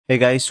Hey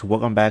guys,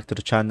 welcome back to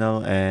the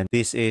channel, and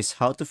this is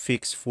how to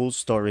fix full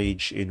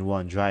storage in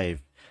OneDrive.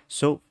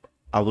 So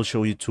I will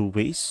show you two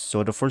ways.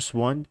 So the first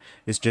one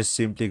is just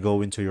simply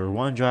go into your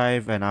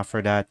OneDrive, and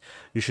after that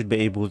you should be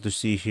able to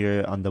see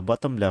here on the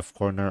bottom left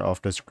corner of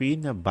the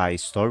screen by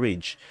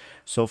storage.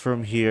 So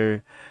from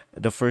here,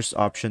 the first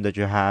option that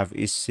you have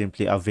is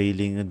simply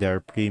availing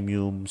their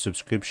premium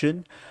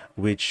subscription,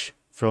 which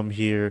from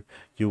here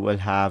you will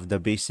have the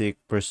basic,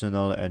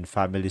 personal, and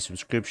family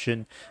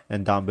subscription,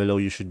 and down below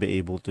you should be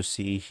able to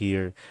see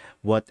here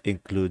what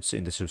includes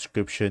in the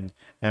subscription,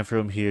 and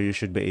from here you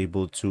should be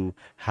able to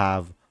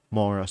have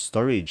more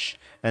storage.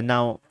 And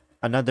now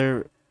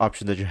another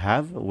option that you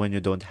have when you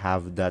don't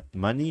have that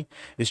money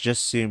is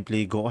just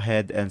simply go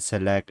ahead and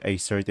select a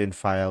certain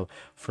file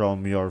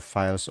from your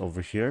files over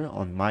here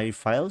on my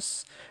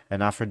files,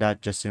 and after that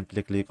just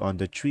simply click on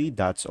the three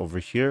dots over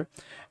here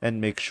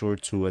and make sure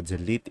to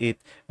delete it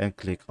and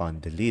click on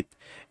delete.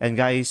 And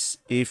guys,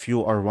 if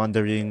you are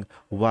wondering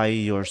why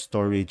your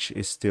storage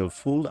is still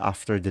full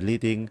after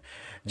deleting,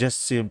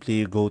 just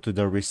simply go to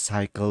the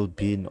recycle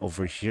bin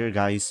over here,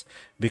 guys,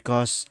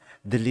 because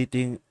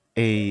deleting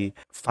a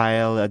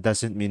file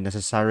doesn't mean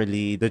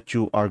necessarily that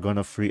you are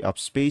gonna free up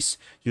space.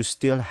 You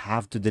still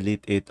have to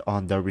delete it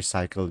on the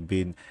recycle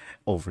bin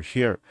over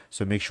here.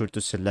 So make sure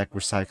to select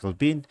recycle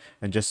bin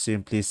and just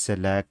simply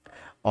select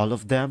all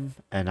of them,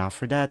 and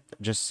after that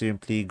just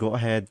simply go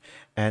ahead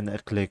and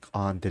click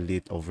on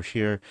delete over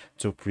here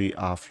to free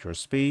up your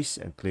space,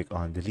 and click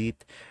on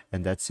delete.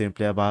 And that's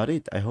simply about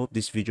it. I hope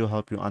this video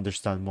helped you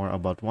understand more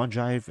about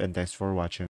OneDrive, and thanks for watching.